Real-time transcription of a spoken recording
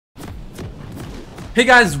Hey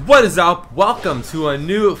guys, what is up? Welcome to a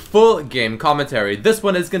new full game commentary. This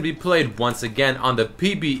one is going to be played once again on the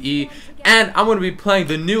PBE, and I'm going to be playing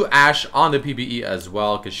the new Ashe on the PBE as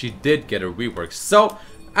well, because she did get a rework. So,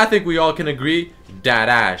 I think we all can agree that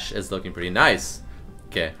Ashe is looking pretty nice.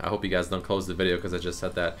 Okay, I hope you guys don't close the video because I just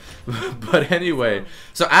said that. But anyway,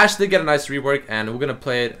 so Ashe did get a nice rework, and we're going to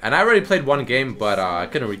play it. And I already played one game, but I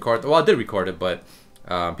couldn't record. Well, I did record it, but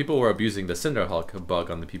people were abusing the Cinder Hulk bug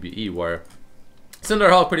on the PBE, where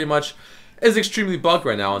Cinder Hulk pretty much is extremely bugged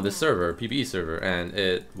right now on this server, PBE server, and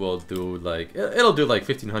it will do like, it'll do like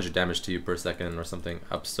 1500 damage to you per second or something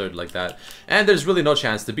absurd like that, and there's really no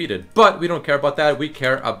chance to beat it. But we don't care about that, we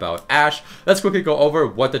care about Ashe. Let's quickly go over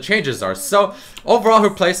what the changes are. So overall,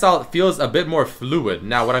 her playstyle feels a bit more fluid.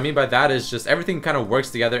 Now what I mean by that is just everything kind of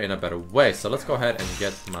works together in a better way. So let's go ahead and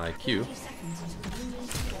get my Q.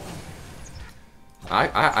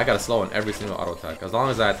 I gotta slow on every single auto attack. As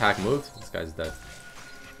long as I attack moves, this guy's dead.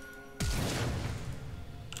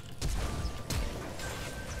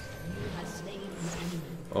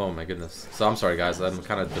 Oh my goodness. So I'm sorry guys, I'm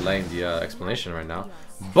kind of delaying the explanation right now.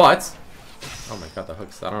 But, oh my god, the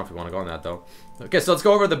hooks. I don't know if we want to go on that though. Okay, so let's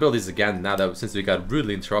go over the abilities again now that since we got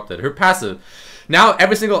rudely interrupted. Her passive. Now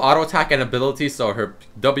every single auto attack and ability, so her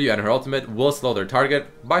W and her ultimate, will slow their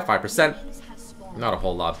target by 5%. Not a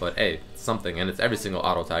whole lot, but hey, something. And it's every single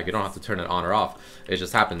auto attack. You don't have to turn it on or off. It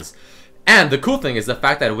just happens. And the cool thing is the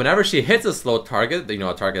fact that whenever she hits a slow target, you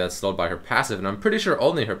know, a target that's slowed by her passive, and I'm pretty sure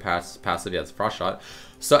only her passive, yeah, it's Frost Shot.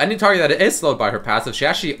 So any target that is slowed by her passive, she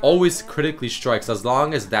actually always critically strikes as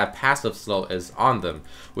long as that passive slow is on them,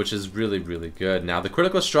 which is really, really good. Now, the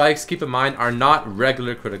critical strikes, keep in mind, are not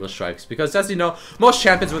regular critical strikes, because as you know, most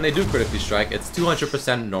champions, when they do critically strike, it's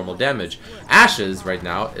 200% normal damage. Ashe's right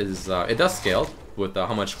now is, it does scale with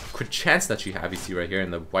how much crit chance that you have. You see right here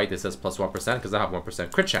in the white, it says plus 1%, because I have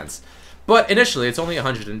 1% crit chance. But initially, it's only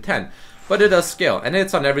 110. But it does scale, and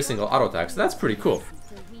it's on every single auto attack, so that's pretty cool.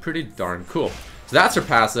 Pretty darn cool. So that's her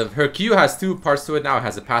passive. Her Q has two parts to it now. It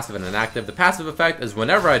has a passive and an active. The passive effect is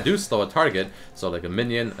whenever I do slow a target, so like a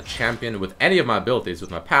minion, a champion, with any of my abilities,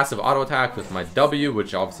 with my passive auto attack, with my W,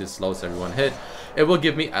 which obviously slows every one hit, it will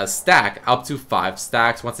give me a stack, up to 5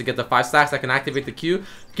 stacks. Once I get to 5 stacks, I can activate the Q.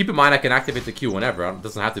 Keep in mind, I can activate the Q whenever. It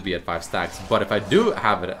doesn't have to be at 5 stacks. But if I do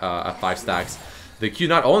have it at 5 stacks, the Q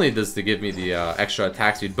not only does to give me the extra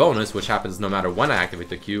attack speed bonus, which happens no matter when I activate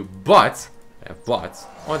the Q, but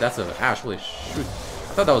oh, that's an Ashe. Holy shoot!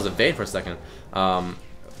 I thought that was a Vayne for a second.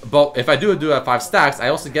 But if I do it at 5 stacks, I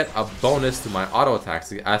also get a bonus to my auto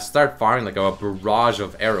attacks. I start firing like a barrage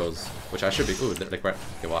of arrows, which I should be. Ooh, like right.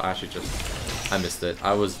 Okay, well, actually, I missed it.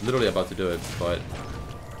 I was literally about to do it, but.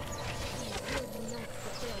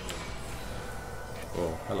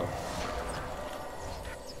 Oh, hello.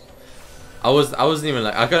 I wasn't even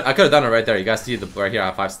like, I could have done it right there. You guys see the right here I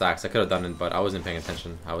have 5 stacks. I could have done it, but I wasn't paying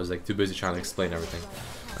attention. I was like too busy trying to explain everything.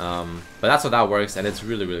 But that's how that works, and it's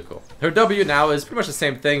really, really cool. Her W now is pretty much the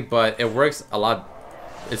same thing, but it works a lot.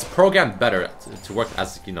 It's programmed better to work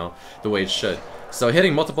as, you know, the way it should. So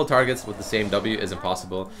hitting multiple targets with the same W is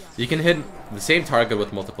impossible. You can hit the same target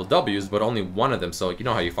with multiple Ws, but only one of them. So you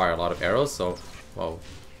know how you fire a lot of arrows. So, whoa,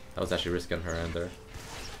 that was actually risky on her end there.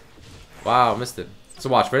 Wow, missed it. So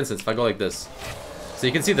watch, for instance, if I go like this, so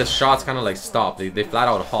you can see the shots kind of like stop. They flat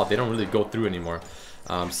out halt. They don't really go through anymore.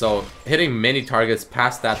 So hitting many targets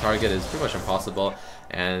past that target is pretty much impossible.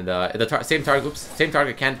 And the same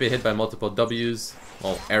target can't be hit by multiple Ws,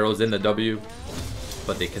 well, arrows in the W,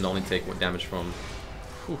 but they can only take damage from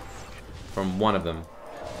one of them.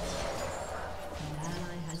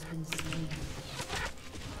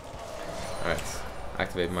 Alright,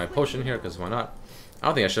 activate my potion here, because why not? I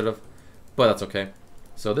don't think I should have, but that's okay.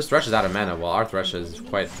 So this Thresh is out of mana, while our Thresh is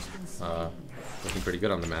quite looking pretty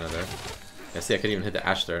good on the mana there. Yeah, see, I couldn't even hit the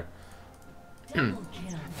Ashe there.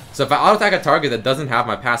 So if I auto attack a target that doesn't have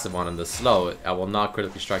my passive on in the slow, I will not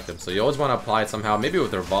critically strike them. So you always want to apply it somehow, maybe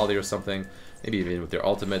with their volley or something, maybe even with their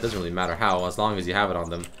ultimate. It doesn't really matter how, as long as you have it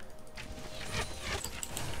on them.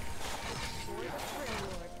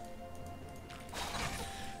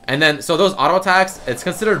 And then, so those auto attacks, it's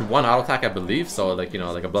considered one auto attack, I believe. So like, you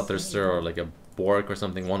know, like a Bloodthirster or like a Bork or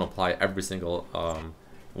something won't apply every single,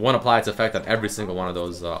 won't apply its effect on every single one of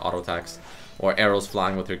those auto attacks or arrows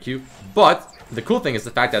flying with your Q. But the cool thing is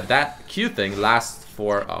the fact that that Q thing lasts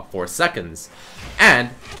for 4 seconds,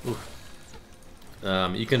 and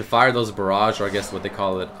you can fire those barrage, or I guess what they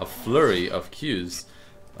call it, a flurry of Qs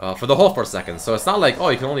for the whole 4 seconds. So it's not like, oh,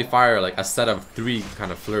 you can only fire like a set of 3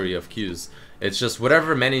 kind of flurry of Qs. It's just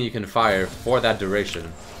whatever many you can fire for that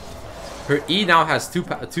duration. Her E now has two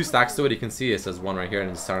stacks to it. You can see it says one right here, and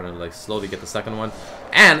it's starting to like slowly get the second one.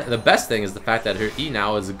 And the best thing is the fact that her E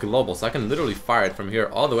now is global, so I can literally fire it from here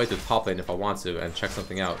all the way to top lane if I want to and check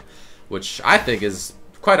something out, which I think is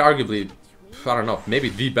quite arguably, I don't know, maybe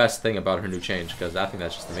the best thing about her new change, because I think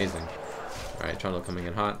that's just amazing. All right, Trundle coming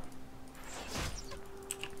in hot.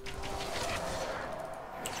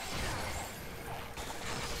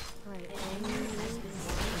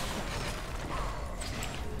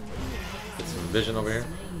 Vision over here.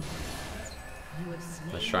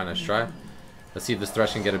 Nice try, nice try. Let's see if this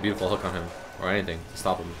Thresh can get a beautiful hook on him. Or anything to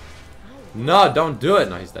stop him. No, don't do it.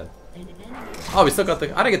 No, he's dead. Oh, we still got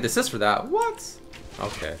the... I didn't get the assist for that. What?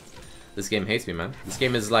 Okay. This game hates me, man. This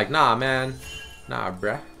game is like, nah, man. Nah,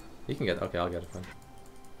 bruh. You can get... Okay, I'll get it, fine.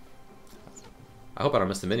 I hope I don't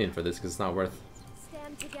miss the minion for this, because it's not worth...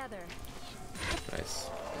 Stand together. Nice.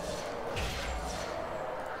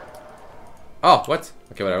 Oh, what?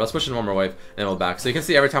 Okay, whatever. Let's push in one more wave, and then we'll back. So you can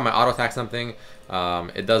see every time I auto attack something,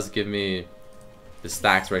 it does give me the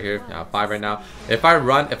stacks right here. 5 right now. If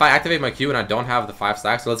I activate my Q and I don't have the 5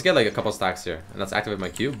 stacks, so let's get like a couple stacks here, and let's activate my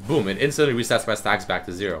Q. Boom! It instantly resets my stacks back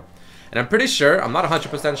to 0. And I'm pretty sure, I'm not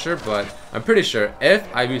 100% sure, but I'm pretty sure if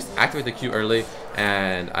I activate the Q early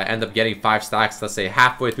and I end up getting 5 stacks, let's say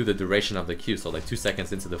halfway through the duration of the Q, so like 2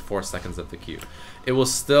 seconds into the 4 seconds of the Q, it will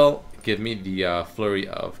still give me the flurry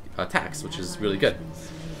of attacks, which is really good.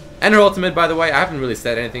 And her ultimate, by the way, I haven't really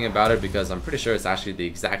said anything about it because I'm pretty sure it's actually the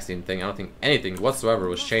exact same thing. I don't think anything whatsoever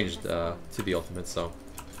was changed to the ultimate, so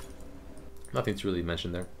nothing to really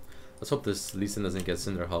mention there. Let's hope this Lee Sin doesn't get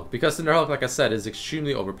Cinder Hulk, because Cinder Hulk, like I said, is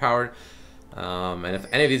extremely overpowered. And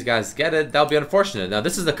if any of these guys get it, that'll be unfortunate. Now,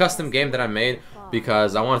 this is the custom game that I made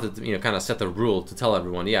because I wanted to, kind of set the rule to tell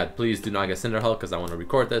everyone, yeah, please do not get Cinder Hulk because I want to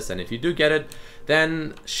record this. And if you do get it,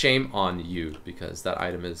 then shame on you, because that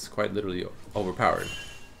item is quite literally overpowered.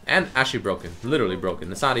 And actually broken, literally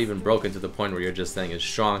broken. It's not even broken to the point where you're just saying it's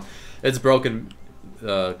strong. It's broken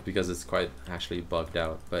because it's quite actually bugged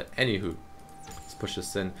out. But anywho, let's push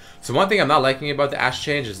this in. So one thing I'm not liking about the Ashe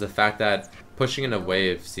change is the fact that pushing in a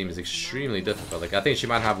wave seems extremely difficult. Like, I think she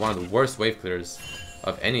might have one of the worst wave clears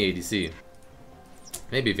of any ADC.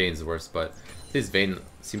 Maybe Vayne's worse, but at least Vayne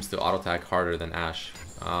seems to auto attack harder than Ashe.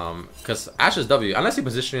 Because Ashe's W, unless you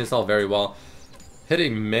position yourself very well,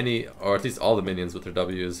 hitting many, or at least all the minions with her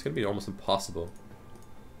W is going to be almost impossible.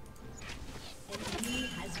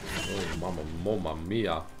 Oh, mamma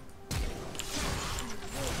mia.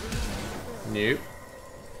 Nope.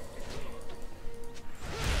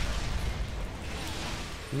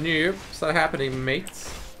 Nope. What's not happening,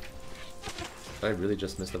 mates? Did I really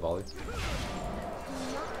just miss the volley?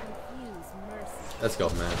 Let's go,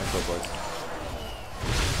 man. Let's go, boys.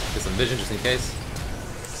 Get some vision just in case.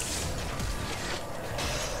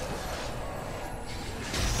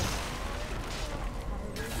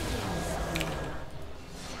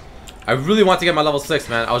 I really want to get my level 6,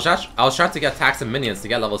 man. I was trying to get attacks and minions to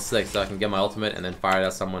get level 6 so I can get my ultimate and then fire it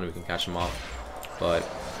at someone and we can catch them off. But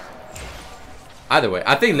either way,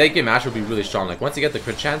 I think late game Ashe will be really strong. Like, once you get the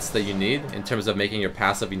crit chance that you need in terms of making your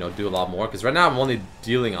passive, do a lot more. Because right now I'm only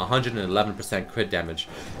dealing 111% crit damage.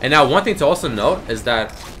 And now one thing to also note is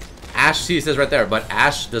that Ashe, see, it says right there, but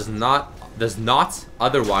Ashe does not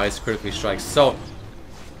otherwise critically strike. So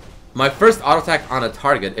my first auto attack on a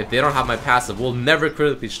target, if they don't have my passive, will never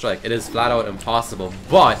critically strike. It is flat out impossible.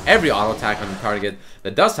 But every auto attack on a target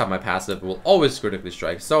that does have my passive will always critically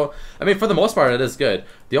strike. So, I mean, for the most part, it is good.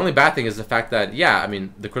 The only bad thing is the fact that, yeah, I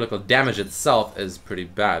mean, the critical damage itself is pretty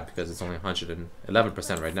bad because it's only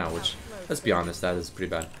 111% right now, which, let's be honest, that is pretty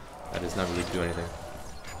bad. That does not really do anything.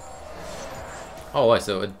 Oh, wait,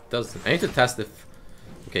 so it does... I need to test if...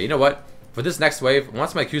 Okay, you know what? For this next wave,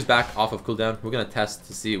 once my Q's back off of cooldown, we're going to test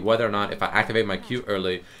to see whether or not if I activate my Q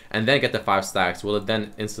early and then get the 5 stacks, will it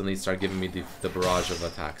then instantly start giving me the barrage of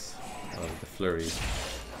attacks, the flurry.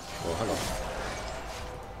 Oh, hello.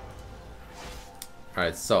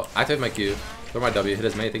 Alright, so activate my Q, throw my W, hit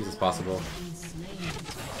as many things as possible.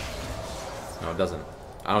 No, it doesn't.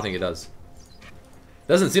 I don't think it does.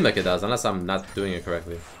 Doesn't seem like it does, unless I'm not doing it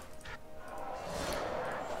correctly.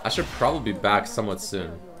 I should probably be back somewhat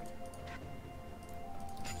soon.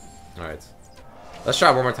 Alright. Let's try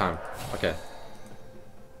it one more time. Okay.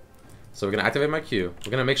 So we're going to activate my Q.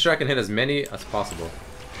 We're going to make sure I can hit as many as possible.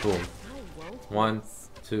 Boom. 1,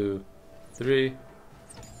 2, 3.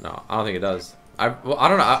 No, I don't think it does. Well, I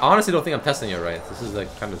don't know. I honestly don't think I'm testing it right. This is like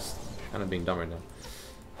kind of being dumb right now.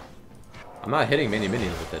 I'm not hitting many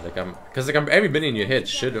minions with it. Because every minion you hit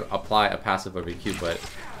should apply a passive over Q, but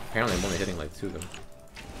apparently I'm only hitting like 2 of them.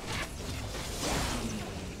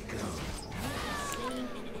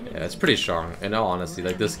 Yeah, it's pretty strong, in all honesty.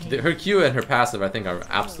 Like this, her Q and her passive, I think, are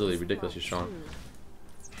absolutely ridiculously strong.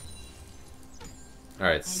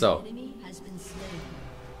 Alright, so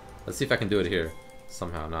let's see if I can do it here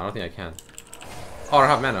somehow. No, I don't think I can. Oh, I don't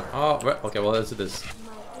have mana. Oh, okay, well, let's do this.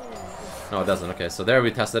 No, it doesn't. Okay, so there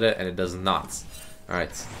we tested it, and it does not.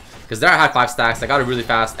 Alright. Because there I had 5 stacks, I got it really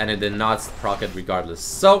fast, and it did not proc it regardless.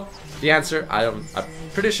 So, the answer, I'm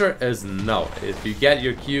pretty sure, is no. If you get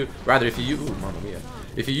your Q, rather, if you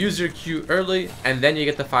if you use your Q early, and then you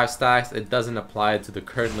get the 5 stacks, it doesn't apply to the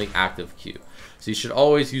currently active Q. So you should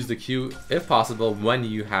always use the Q, if possible, when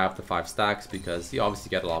you have the 5 stacks, because you obviously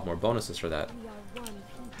get a lot more bonuses for that.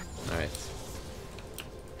 Alright.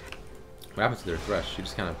 What happened to their Thresh? She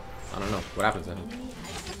just kind of, I don't know. What happened to him?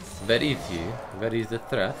 Where is the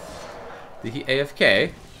threat? Did he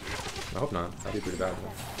AFK? I hope not. That'd be pretty bad.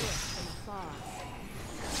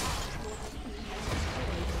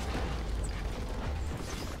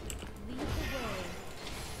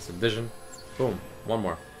 Some vision. Boom. One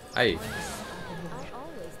more. Aye.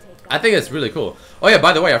 I think it's really cool. Oh yeah,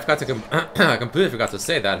 by the way, I forgot to I completely forgot to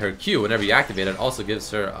say that her Q, whenever you activate it, also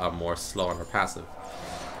gives her a more slow on her passive,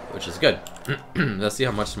 which is good. Let's see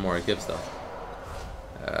how much more it gives though.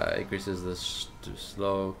 Increases the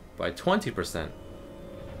slow by 20%.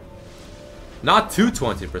 Not to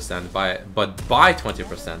 20%, but by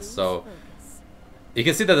 20%. So you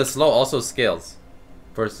can see that the slow also scales.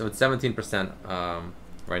 First, with 17%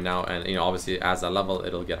 right now, and you know, obviously as a level,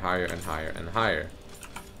 it'll get higher and higher and higher.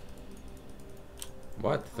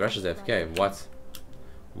 What? Thresh is AFK. What?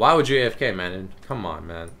 Why would you AFK, man? Come on,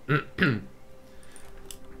 man.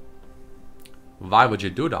 Why would you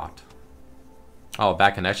do that? Oh,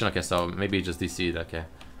 bad connection? Okay, so maybe he just DC'd, okay.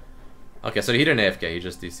 Okay, so he didn't AFK, he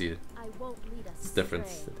just DC'd. It's different.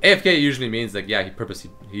 AFK usually means like, yeah, he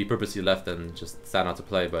purposely left and just sat out to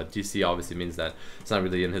play, but DC obviously means that it's not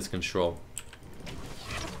really in his control.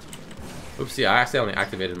 Oopsie, I accidentally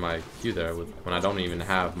activated my Q there when I don't even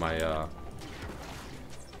have my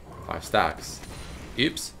 5 stacks.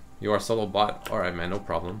 Oops, you are solo bot. Alright, man, no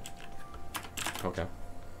problem. Okay.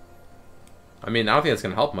 I mean, I don't think it's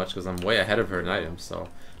gonna help much because I'm way ahead of her in items, so.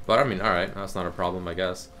 But I mean, alright, that's not a problem, I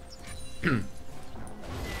guess.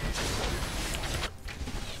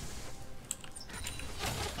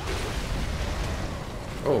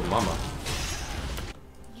 Oh, mama.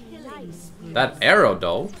 That arrow,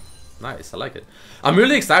 though. Nice, I like it. I'm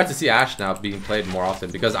really excited to see Ashe now being played more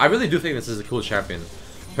often because I really do think this is a cool champion.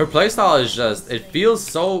 Her playstyle is just, it feels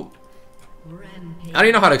so... I don't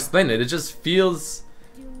even know how to explain it. It just feels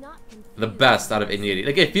the best out of any ADC.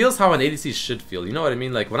 Like, it feels how an ADC should feel. You know what I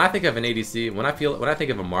mean? Like, when I think of an ADC, when I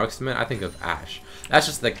think of a marksman, I think of Ashe. That's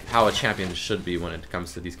just like how a champion should be when it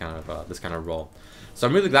comes to these kind of this kind of role. So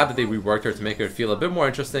I'm really glad that they reworked her to make her feel a bit more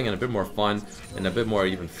interesting and a bit more fun and a bit more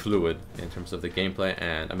even fluid in terms of the gameplay.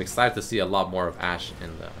 And I'm excited to see a lot more of Ashe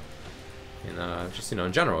just, you know,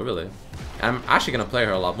 in general, really. And I'm actually gonna play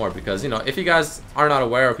her a lot more because, you know, if you guys are not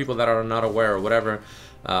aware, or people that are not aware, or whatever,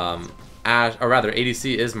 Ashe, or rather,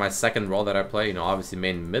 ADC is my second role that I play. You know, obviously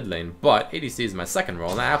main mid lane, but ADC is my second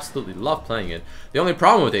role, and I absolutely love playing it. The only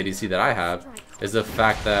problem with ADC that I have is the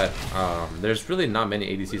fact that there's really not many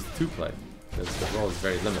ADCs to play because the role is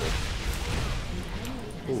very limited.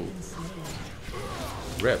 Ooh.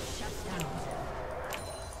 Rip.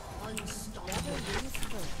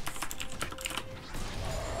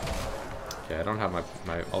 Okay, I don't have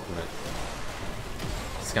my ultimate.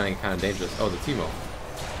 It's getting kind of dangerous. Oh, the Teemo.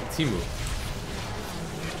 The Teemo.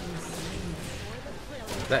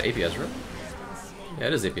 Is that AP Ezreal? Yeah,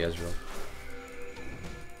 it is AP Ezreal.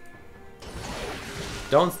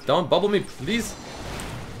 Don't bubble me, please.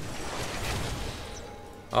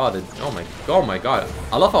 Oh my god.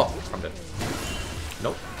 I love how I'm dead.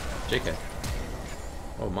 Nope. JK.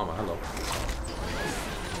 Oh mama, hello.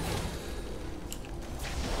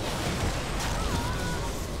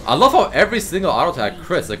 I love how every single auto attack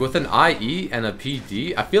crits. Like with an IE and a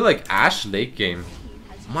PD, I feel like Ashe late game,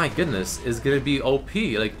 my goodness, is gonna be OP,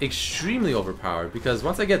 like extremely overpowered. Because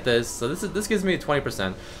once I get this, so this gives me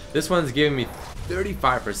 20%. This one's giving me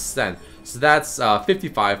 35%. So that's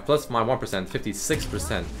 55 plus my 1%,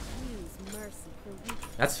 56%.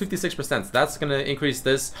 That's 56%. So that's gonna increase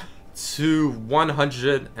this to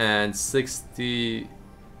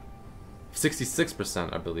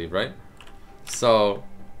 66%, I believe, right? So,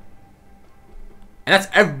 and that's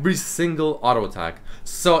every single auto attack.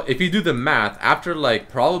 So if you do the math, after like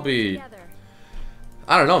probably,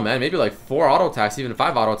 I don't know, man, maybe like 4 auto attacks, even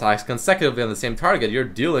 5 auto attacks consecutively on the same target, you're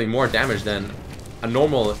dealing more damage than a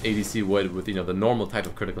normal ADC would with, you know, the normal type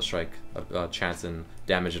of critical strike chance and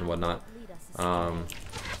damage and whatnot.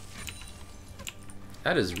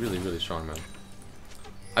 That is really, really strong, man.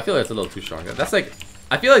 I feel like it's a little too strong. That's like,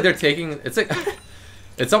 I feel like they're taking, it's like,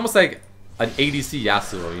 it's almost like an ADC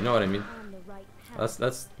Yasuo, you know what I mean?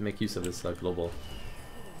 Let's make use of this global.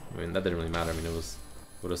 I mean, that didn't really matter. I mean,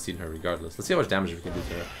 would have seen her regardless. Let's see how much damage we can do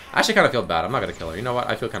to her. I actually kind of feel bad. I'm not gonna kill her. You know what?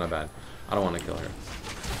 I feel kind of bad. I don't want to kill her.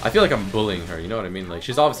 I feel like I'm bullying her. You know what I mean? Like,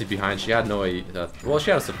 she's obviously behind. She had no well,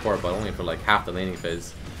 she had a support, but only for like half the laning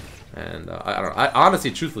phase. And I don't know. I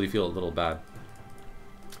honestly, truthfully, feel a little bad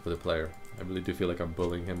for the player. I really do feel like I'm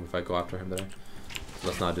bullying him if I go after him today. So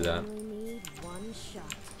let's not do that.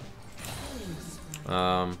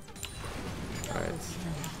 Alright.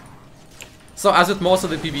 So as with most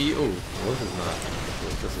of the PBE, oh, well, this is not.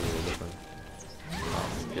 This is a little different. Oh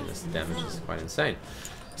goodness, damage is quite insane.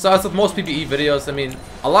 So as with most PBE videos, I mean,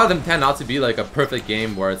 a lot of them tend not to be like a perfect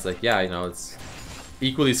game where it's like, yeah, you know, it's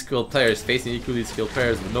equally skilled players facing equally skilled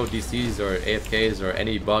players with no DCs or AFKs or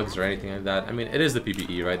any bugs or anything like that. I mean, it is the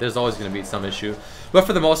PBE, right? There's always going to be some issue. But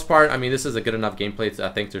for the most part, I mean, this is a good enough gameplay, I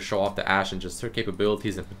think, to show off the Ashe and just her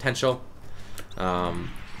capabilities and potential.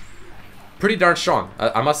 Pretty darn strong,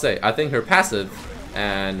 I must say. I think her passive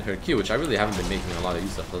and her Q, which I really haven't been making a lot of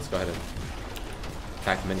use of. Let's go ahead and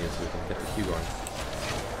attack minions so we can get the Q going. I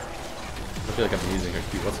feel like I've been using her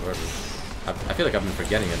Q whatsoever. I feel like I've been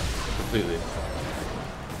forgetting it completely.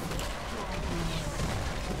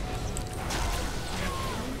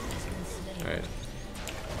 Alright.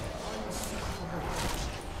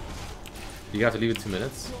 You have to leave it 2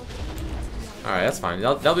 minutes? Alright, that's fine.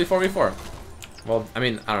 That'll be 4v4. Well, I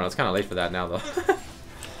mean, I don't know. It's kind of late for that now, though.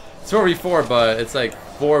 It's 4v4, but it's like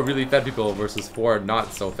 4 really fed people versus 4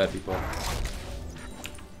 not so fed people.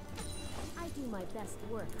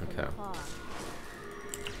 Okay.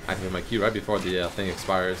 I can get my Q right before the thing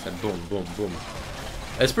expires, and boom, boom, boom.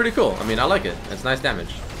 It's pretty cool. I mean, I like it. It's nice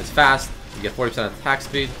damage. It's fast. You get 40% attack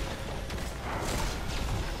speed.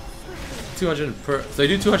 200 per. So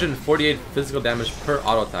you do 248 physical damage per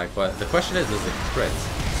auto attack. But the question is it crit?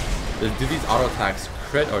 Do these auto attacks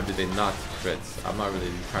crit or do they not crit? I'm not really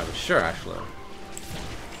entirely sure, actually.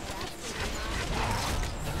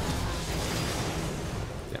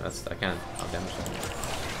 Yeah, I can't damage that.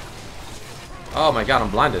 Oh my god, I'm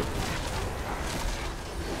blinded.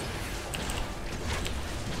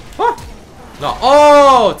 Huh? No.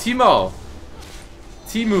 Oh, Teemo.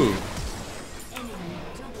 Teemu.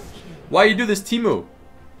 Why you do this, Teemu?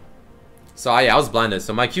 So yeah, I was blinded.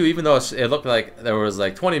 So my Q, even though it looked like there was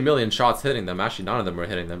like 20 million shots hitting them, actually none of them were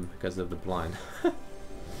hitting them because of the blind.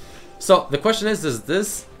 So the question is, does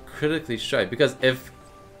this critically strike? Because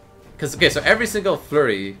okay, so every single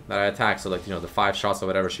flurry that I attack, so like, you know, the 5 shots or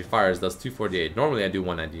whatever she fires does 248. Normally I do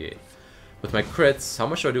 198. With my crits, how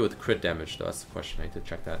much do I do with crit damage though? That's the question. I need to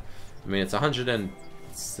check that. I mean, it's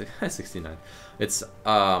 169. It's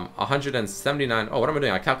 179. Oh, what am I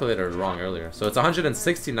doing? I calculated it wrong earlier. So it's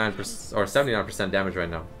 169% or 79% damage right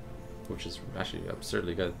now, which is actually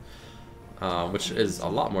absurdly good. Which is a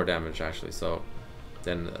lot more damage actually. So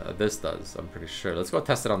than this does, I'm pretty sure. Let's go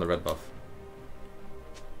test it on the red buff.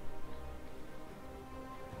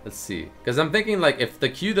 Let's see, because I'm thinking like if the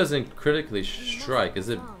Q doesn't critically strike, is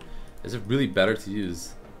it really better to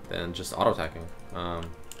use than just auto attacking?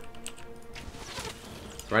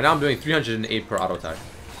 Right now I'm doing 308 per auto attack.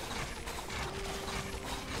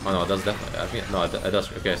 Oh no, it does definitely. I think no, it does.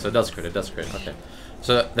 Okay, so it does crit. It does crit. Okay,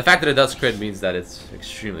 so the fact that it does crit means that it's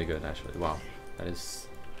extremely good. Actually, wow, that is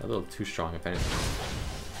a little too strong, if anything.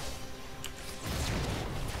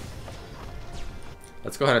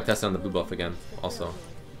 Let's go ahead and test it on the blue buff again. Also,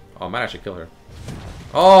 oh, I might actually kill her.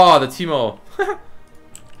 Oh, the Teemo.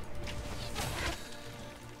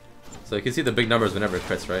 So you can see the big numbers whenever it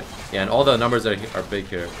crits, right? Yeah, and all the numbers are big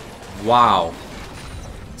here. Wow.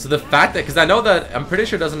 So the fact that, because I know that, I'm pretty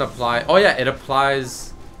sure it doesn't apply. Oh yeah, it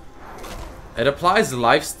applies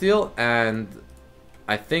lifesteal and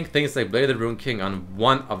I think things like Blade of the Rune King on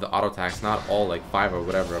one of the auto attacks, not all like 5 or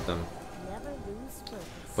whatever of them.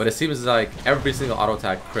 But it seems like every single auto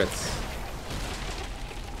attack crits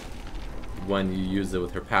when you use it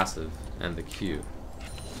with her passive and the Q,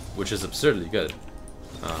 which is absurdly good.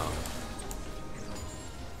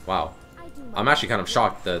 Wow, I'm actually kind of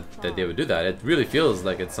shocked that they would do that. It really feels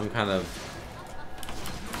like it's some kind of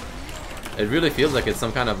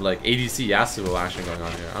like ADC Yasuo action going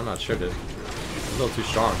on here. I'm not sure, dude. It's a little too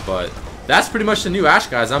strong, but that's pretty much the new Ashe,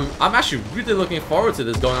 guys. I'm actually really looking forward to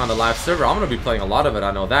this going on the live server. I'm gonna be playing a lot of it, I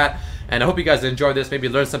know that. And I hope you guys enjoyed this, maybe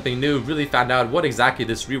learned something new, really found out what exactly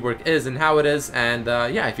this rework is and how it is. And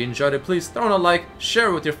yeah, if you enjoyed it, please throw in a like, share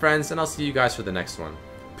it with your friends, and I'll see you guys for the next one.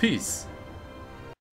 Peace.